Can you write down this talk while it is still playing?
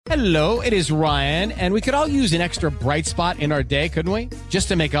Hello, it is Ryan, and we could all use an extra bright spot in our day, couldn't we? Just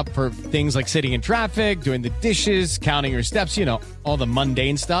to make up for things like sitting in traffic, doing the dishes, counting your steps, you know, all the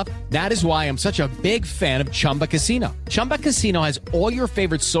mundane stuff. That is why I'm such a big fan of Chumba Casino. Chumba Casino has all your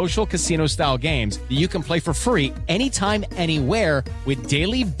favorite social casino-style games that you can play for free anytime, anywhere with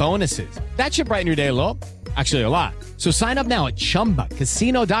daily bonuses. That should brighten your day a little. Actually, a lot. So sign up now at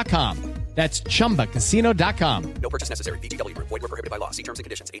ChumbaCasino.com. That's ChumbaCasino.com. No purchase necessary. VGW Group. Void where prohibited by law. See terms and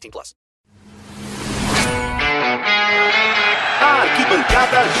conditions. 18+.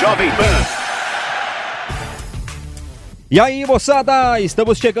 Arquibancada Jovem Pan. E aí, moçada,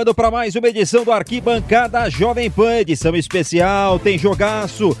 estamos chegando para mais uma edição do Arquibancada Jovem Pan, edição especial, tem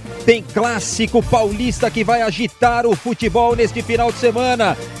jogaço, tem clássico paulista que vai agitar o futebol neste final de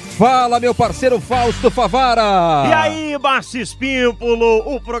semana. Fala, meu parceiro Fausto Favara! E aí, Márcio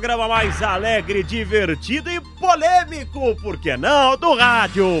Espímpolo, o programa mais alegre, divertido e polêmico, por que não, do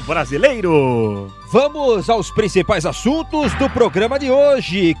rádio brasileiro. Vamos aos principais assuntos do programa de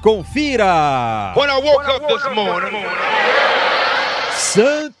hoje. Confira! When I woke up this morning.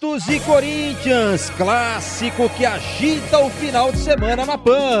 Santos e Corinthians, clássico que agita o final de semana na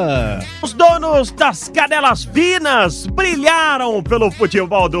PAN. Os donos das canelas finas brilharam pelo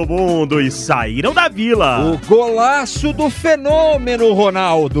futebol do mundo e saíram da vila. O golaço do fenômeno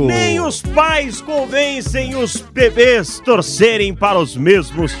Ronaldo. Nem os pais convencem os bebês torcerem para os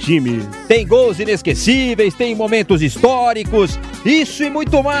mesmos times. Tem gols inesquecíveis, tem momentos históricos, isso e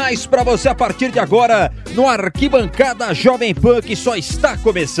muito mais para você a partir de agora no Arquibancada Jovem Pan, que só está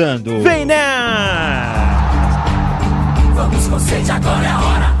começando. Vem, né? Vamos com sede, agora é a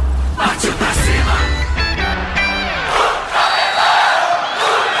hora. Partiu pra cima.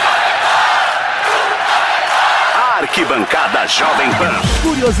 Arquibancada Jovem Pan.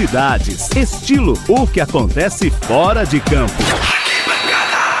 Curiosidades, estilo, o que acontece fora de campo.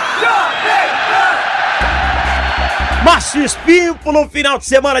 Márcio Espímpolo, final de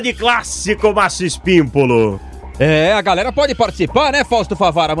semana de clássico, Márcio Espímpolo. É, a galera pode participar, né, Fausto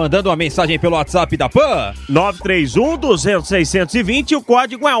Favara? Mandando uma mensagem pelo WhatsApp da PAN. 931-200-620, o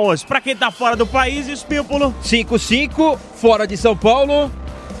código é 11. Pra quem tá fora do país, Espímpolo. 55, fora de São Paulo.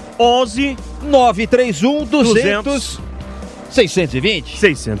 11 931-200-620.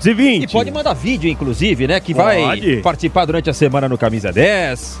 620. E pode mandar vídeo, inclusive, né, que vai participar durante a semana no Camisa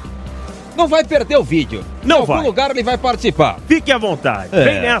 10. Não vai perder o vídeo. Não vai. Em algum lugar ele vai participar. Fique à vontade.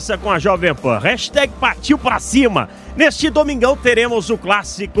 Vem nessa com a Jovem Pan. Hashtag partiu pra cima. Neste domingão teremos o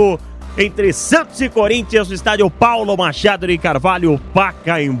clássico entre Santos e Corinthians no estádio Paulo Machado de Carvalho,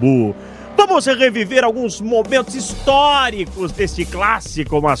 Pacaembu. Vamos reviver alguns momentos históricos deste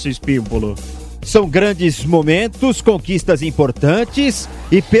clássico, Márcio Espímpolo. São grandes momentos, conquistas importantes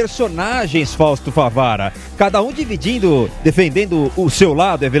e personagens, Fausto Favara. Cada um defendendo o seu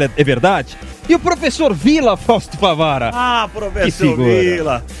lado, é verdade? E o professor Vila, Fausto Favara? Ah, professor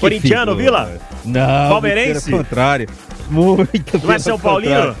Vila. Corintiano, Vila? Não, palmeirense? Pelo contrário. Muito pelo Não é São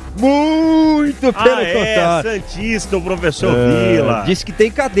Paulino? Muito pelo contrário. Santista, o professor Vila. Diz que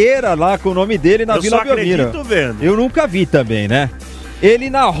tem cadeira lá com o nome dele na Vila Belmiro. Eu só acredito vendo. Eu nunca vi também, né? Ele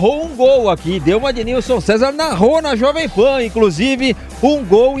narrou um gol aqui, deu uma de Nilson César, narrou na Jovem Pan, inclusive, um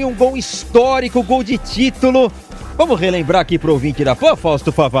gol e um gol histórico, gol de título. Vamos relembrar aqui pro ouvinte da PAN,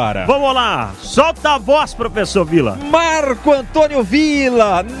 Fausto Favara? Vamos lá, solta a voz, professor Vila. Marco Antônio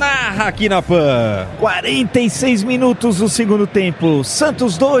Vila, narra aqui na PAN. 46 minutos do segundo tempo,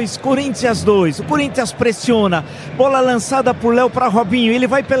 Santos 2, Corinthians 2, o Corinthians pressiona, bola lançada por Léo para Robinho, ele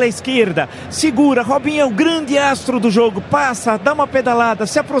vai pela esquerda, segura, Robinho é o grande astro do jogo, passa, dá uma pedalada,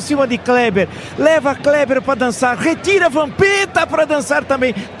 se aproxima de Kleber, leva Kleber para dançar, retira Vampeta para dançar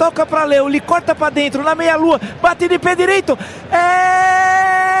também, toca para Léo, ele corta para dentro, na meia-lua, bate de pé direito,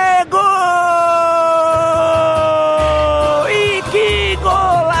 é gol! E que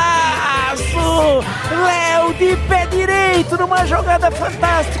golaço! Léo de pé direito numa jogada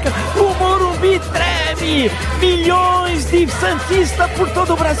fantástica, o Morumbi treme, milhões de santistas por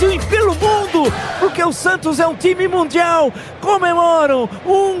todo o Brasil e pelo mundo, porque o Santos é um time mundial, comemoram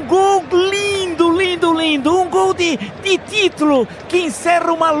um gol lindo, lindo, lindo, um gol de título que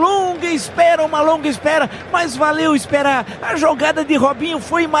encerra uma longa espera, mas valeu esperar. A jogada de Robinho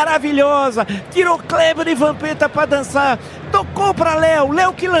foi maravilhosa, tirou Kleber e Vampeta para dançar, tocou para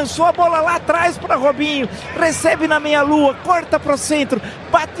Léo que lançou a bola lá atrás para Robinho, recebe na meia-lua, corta pro centro,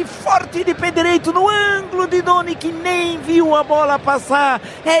 bate forte de pé direito no ângulo de Doni, que nem viu a bola passar.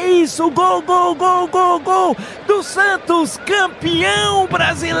 É isso, gol do Santos, campeão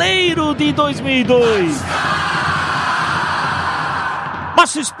brasileiro de 2002.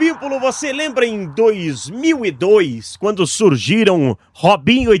 Márcio Espímpolo, você lembra em 2002, quando surgiram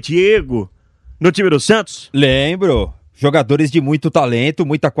Robinho e Diego no time do Santos? Lembro. Jogadores de muito talento,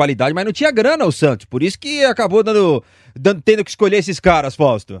 muita qualidade, mas não tinha grana o Santos. Por isso que acabou tendo que escolher esses caras,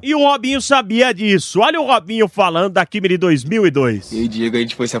 Fausto. E o Robinho sabia disso. Olha o Robinho falando da time de 2002. E o Diego, a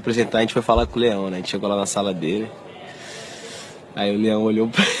gente foi se apresentar, a gente foi falar com o Leão, né? A gente chegou lá na sala dele. Aí o Leão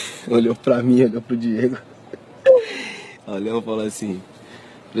olhou pra mim, olhou pro Diego. Aí o Leão falou assim: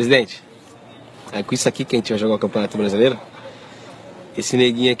 presidente, é com isso aqui que a gente vai jogar o Campeonato Brasileiro? Esse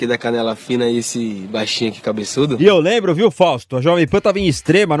neguinho aqui da canela fina e esse baixinho aqui cabeçudo? E eu lembro, viu, Fausto? A Jovem Pan tava em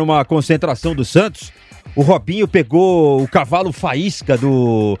Extrema numa concentração do Santos. O Robinho pegou o cavalo faísca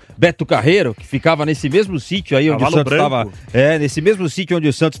do Beto Carreiro, que ficava nesse mesmo sítio aí onde o Santos estava. Nesse mesmo sítio onde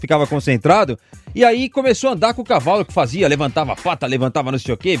o Santos ficava concentrado. E aí começou a andar com o cavalo que fazia, levantava a pata, levantava não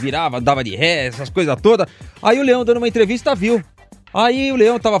sei o quê, virava, dava de ré, essas coisas todas. Aí o Leão, dando uma entrevista, viu. Aí o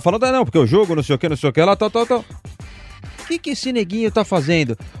Leão tava falando, não, porque o jogo, não sei o que lá, tal. O que esse neguinho tá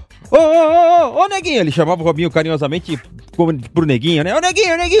fazendo? Ô, neguinho! Ele chamava o Robinho carinhosamente pro neguinho, né? Ô,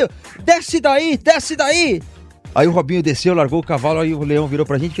 neguinho! Desce daí! Aí o Robinho desceu, largou o cavalo, aí o Leão virou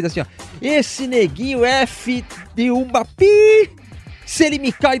pra gente e fez assim, ó. Esse neguinho F de uma pi! Se ele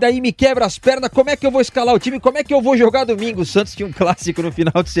me cai daí, me quebra as pernas, como é que eu vou escalar o time? Como é que eu vou jogar domingo? O Santos tinha um clássico no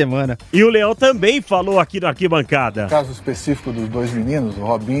final de semana. E o Leão também falou aqui no Arquibancada. No caso específico dos dois meninos, o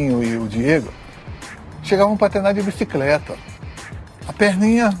Robinho e o Diego, chegavam para treinar de bicicleta. A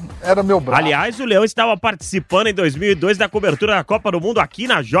perninha era meu braço. Aliás, o Leão estava participando em 2002 da cobertura da Copa do Mundo aqui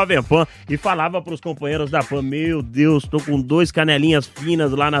na Jovem Pan e falava para os companheiros da Pan: meu Deus, tô com 2 canelinhas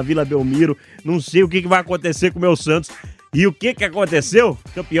finas lá na Vila Belmiro, não sei o que vai acontecer com o meu Santos. E o que aconteceu?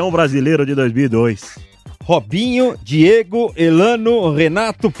 Campeão brasileiro de 2002. Robinho, Diego, Elano,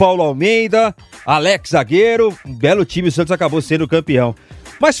 Renato, Paulo Almeida, Alex zagueiro, um belo time, o Santos acabou sendo campeão.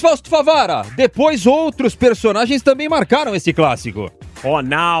 Mas Fausto Favara, depois outros personagens também marcaram esse clássico.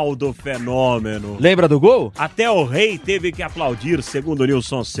 Ronaldo Fenômeno. Lembra do gol? Até o rei teve que aplaudir, segundo o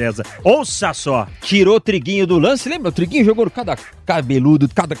Nilson César. Ouça só. Tirou o Triguinho do lance, lembra? O Triguinho jogou cada cabeludo,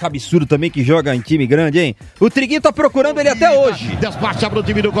 cada cabeçudo também que joga em time grande, hein? O Triguinho tá procurando ele até hoje. Despacha pro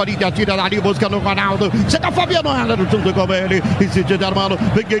time do Corinthians, tira dali, busca no Ronaldo. Chega o Fabiano, anda no junto com ele. Insiste de Armando,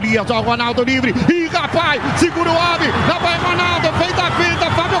 vem Elias, ó o Ronaldo livre. Ih, rapaz, segura o homem. Lá vai Ronaldo, fez a pinta,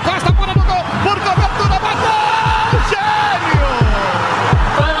 Fábio Costa fora do gol. Por cobertura, bateu!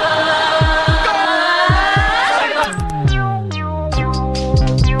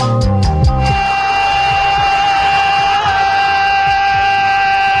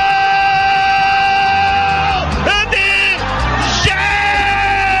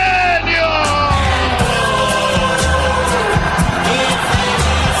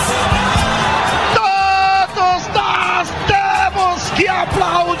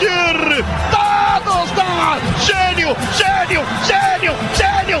 Gênio!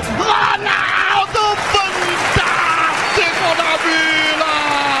 Gênio! Ronaldo, fantástico na Vila!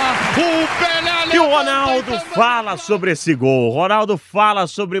 O Pelé... E o Ronaldo fala sobre esse gol. O Ronaldo fala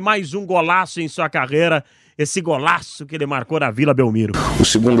sobre mais um golaço em sua carreira. Esse golaço que ele marcou na Vila Belmiro. O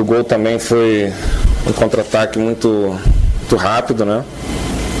segundo gol também foi um contra-ataque muito rápido, né?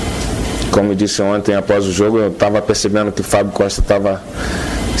 Como eu disse ontem após o jogo, eu estava percebendo que o Fábio Costa estava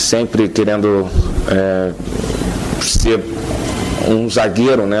sempre querendo ser um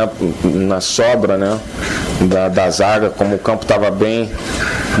zagueiro, né, na sobra, né, da zaga, como o campo estava bem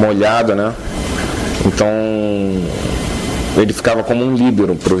molhado, né, então ele ficava como um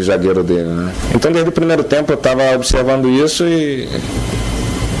líbero para o zagueiro dele, né. Então desde o primeiro tempo eu estava observando isso e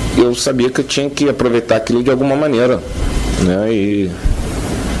eu sabia que eu tinha que aproveitar aquilo de alguma maneira, né, e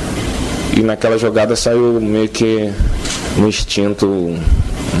naquela jogada saiu meio que no instinto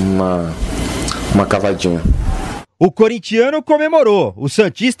uma cavadinha. O corintiano comemorou, o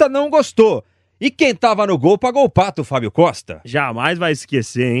santista não gostou. E quem tava no gol pagou o pato, Fábio Costa. Jamais vai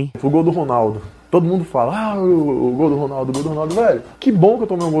esquecer, hein? O gol do Ronaldo. Todo mundo fala, o gol do Ronaldo, velho. Que bom que eu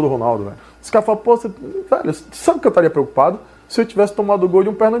tomei um gol do Ronaldo, velho. Os caras falam, pô, velho, sabe que eu estaria preocupado se eu tivesse tomado o gol de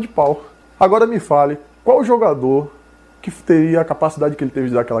um perna de pau. Agora me fale, qual jogador que teria a capacidade que ele teve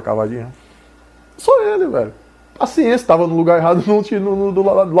de dar aquela cavadinha? Só ele, velho. Paciência, tava no lugar errado,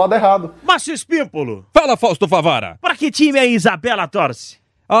 do lado errado. Márcio Espímpolo. Fala, Fausto Favara. Pra que time a Isabela torce?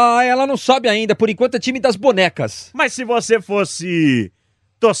 Ah, ela não sabe ainda, por enquanto é time das bonecas. Mas se você fosse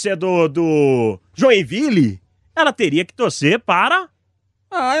torcedor do Joinville, ela teria que torcer para...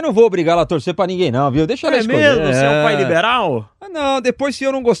 Ah, eu não vou obrigar ela a torcer pra ninguém não, viu? Deixa ela escolher. É mesmo? Você é um pai liberal? Ah, não, depois se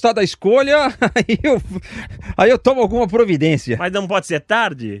eu não gostar da escolha, aí eu tomo alguma providência. Mas não pode ser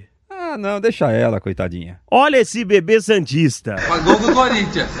tarde? Ah, não, deixa ela, coitadinha. Olha esse bebê santista. Gol do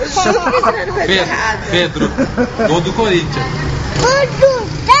Corinthians. Pedro, gol do Corinthians.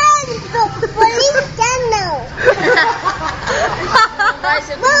 Corinthians não.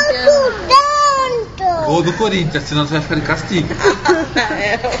 Gol do Corinthians, senão você vai ficar de castigo.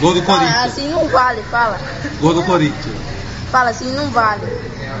 Gol do Corinthians. Assim não vale, fala. Gol do Corinthians. Fala assim, não vale.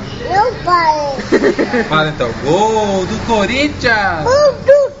 Não vale. Fala então. Gol do Corinthians. Gol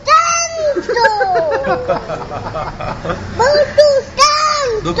do Santos.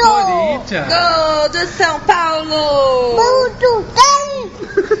 Do Corinthians. Gol do São Paulo. Gol do Santos.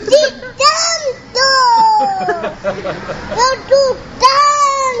 Gol do Santos.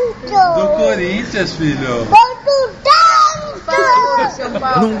 Do Corinthians, filho. Gol do Santos.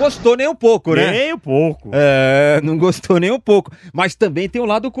 Não gostou nem um pouco, né? Nem um pouco. Não gostou nem um pouco. Mas também tem o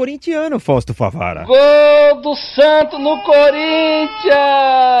lado corintiano, Fausto Favara. Gol do Santos no Corinthians!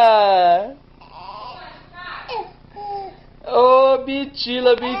 Ô,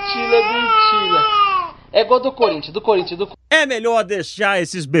 Bitila. É gol do Corinthians, É melhor deixar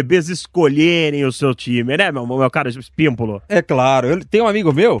esses bebês escolherem o seu time, né, meu caro Espímpolo? É claro. Eu tenho um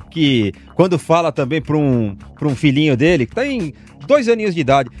amigo meu que, quando fala também pra um filhinho dele, que tem 2 aninhos de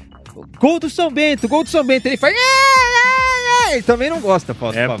idade, gol do São Bento, ele faz... Ele também não gosta,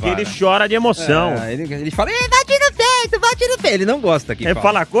 Fausto Favara. Porque ele chora de emoção. Ele fala, bate no peito. Ele não gosta aqui. Ele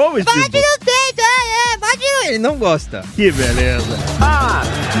fala como, Espímpolo? Bate no peito, bate no... Ele não gosta. Que beleza.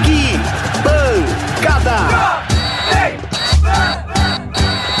 Arquibancada.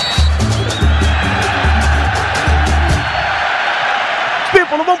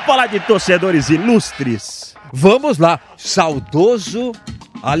 Espímpolo, vamos falar de torcedores ilustres. Vamos lá. Saudoso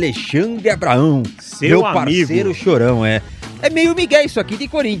Alexandre Abraão. Meu parceiro amigo. chorão, É meio migué isso aqui de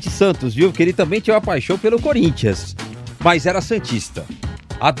Corinthians Santos, viu? Porque ele também tinha uma paixão pelo Corinthians. Mas era santista.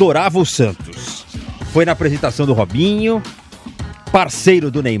 Adorava o Santos. Foi na apresentação do Robinho, parceiro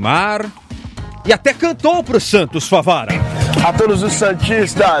do Neymar, e até cantou pro Santos, Favara. A todos os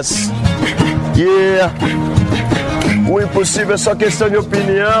santistas, o impossível é só questão de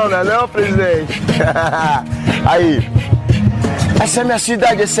opinião, né não, presidente? Aí, essa é minha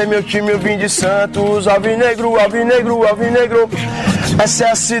cidade, esse é meu time, eu vim de Santos, alvinegro. Essa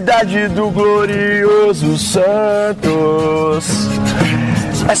é a cidade do glorioso Santos.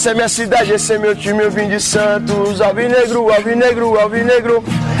 Essa é minha cidade, esse é meu time, eu vim de Santos, alvinegro.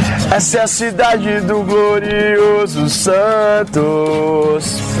 Essa é a cidade do glorioso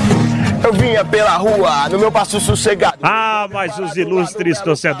Santos. Eu vinha pela rua, no meu passo sossegado. Ah, mas os ilustres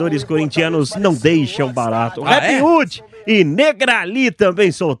torcedores corintianos não deixam barato. Happy Hood e Negrali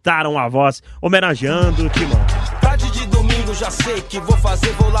também soltaram a voz, homenageando o Timão. Tarde de domingo já sei que vou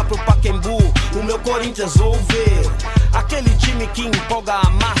lá pro Pacaembu, o meu Corinthians vou ver. Aquele time que empolga a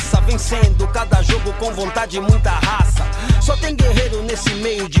massa, vencendo cada jogo com vontade e muita raça. Só tem guerreiro nesse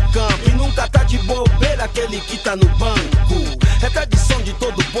meio de campo e nunca tá de bobeira aquele que tá no banco. É tradição de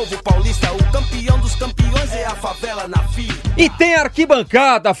todo o povo paulista, o campeão dos campeões é a favela na fila. E tem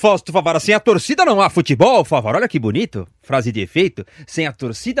arquibancada, Fausto Favara. Sem a torcida não há futebol, Favara. Olha que bonito, frase de efeito. Sem a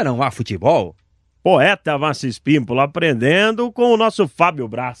torcida não há futebol. Poeta Márcio Espímpolo aprendendo com o nosso Fábio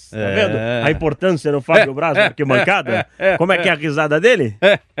Braz. Tá vendo a importância do Fábio Braz na arquibancada? Como é que é a risada dele?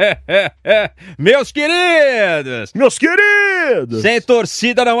 Meus queridos! Sem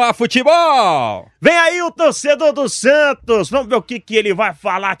torcida não há futebol! Vem aí o torcedor do Santos! Vamos ver o que ele vai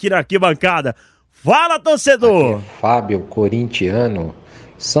falar aqui na arquibancada. Fala, torcedor! Aqui é Fábio, corintiano,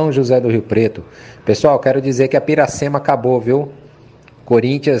 São José do Rio Preto. Pessoal, quero dizer que a Piracema acabou, viu?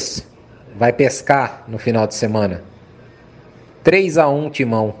 Corinthians vai pescar no final de semana. 3-1,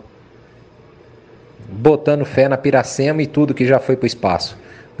 Timão. Botando fé na Piracema e tudo que já foi pro espaço.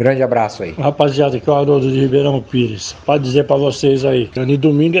 Grande abraço aí. Rapaziada, aqui é o Haroldo de Ribeirão Pires. Pode dizer pra vocês aí, no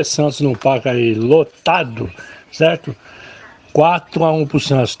domingo é Santos no parque aí, lotado, certo? 4-1 pro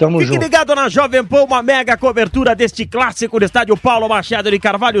Santos, tamo junto. Fique ligado na Jovem Pan, uma mega cobertura deste clássico do estádio Paulo Machado de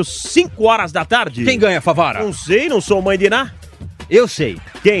Carvalho, 5 horas da tarde. Quem ganha, Favara? Não sei, não sou mãe de Ná. Eu sei.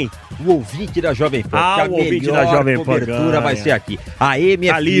 Quem? O ouvinte da Jovem Pan. O ouvinte da Jovem Pan. A cobertura vai ser aqui. A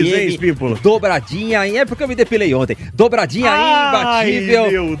MFM, dobradinha, é porque eu me depilei ontem. Dobradinha imbatível.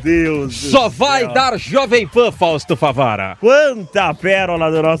 Meu Deus. Só vai dar Jovem Pan, Fausto Favara. Quanta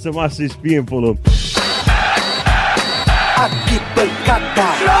pérola do nosso Márcio Espímpolo. Arquibancada.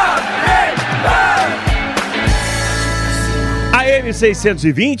 AM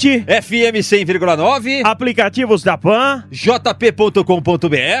 620, FM 100,9, aplicativos da Pan, jp.com.br,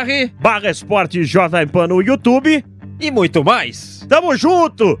 /esporte Jovem Pan no YouTube e muito mais. Tamo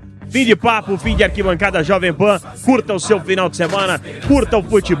junto! Fim de papo, fim de Arquibancada Jovem Pan. Curta o seu final de semana, curta o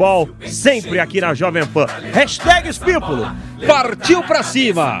futebol, sempre aqui na Jovem Pan. Hashtag Espípulo. Partiu pra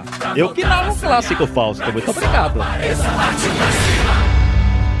cima. Eu que narro um clássico, Fausto. Muito obrigado. Partiu pra cima.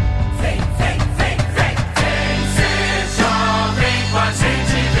 Vem, vem, vem, vem, vem ser jovem com a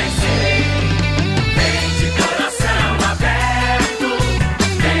gente vencer. Vem de coração aberto,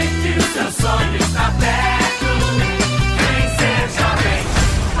 vem que o seu sonho está perto. Vem ser jovem,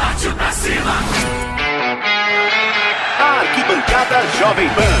 partiu pra cima. Arquibancada Jovem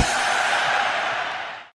Pan.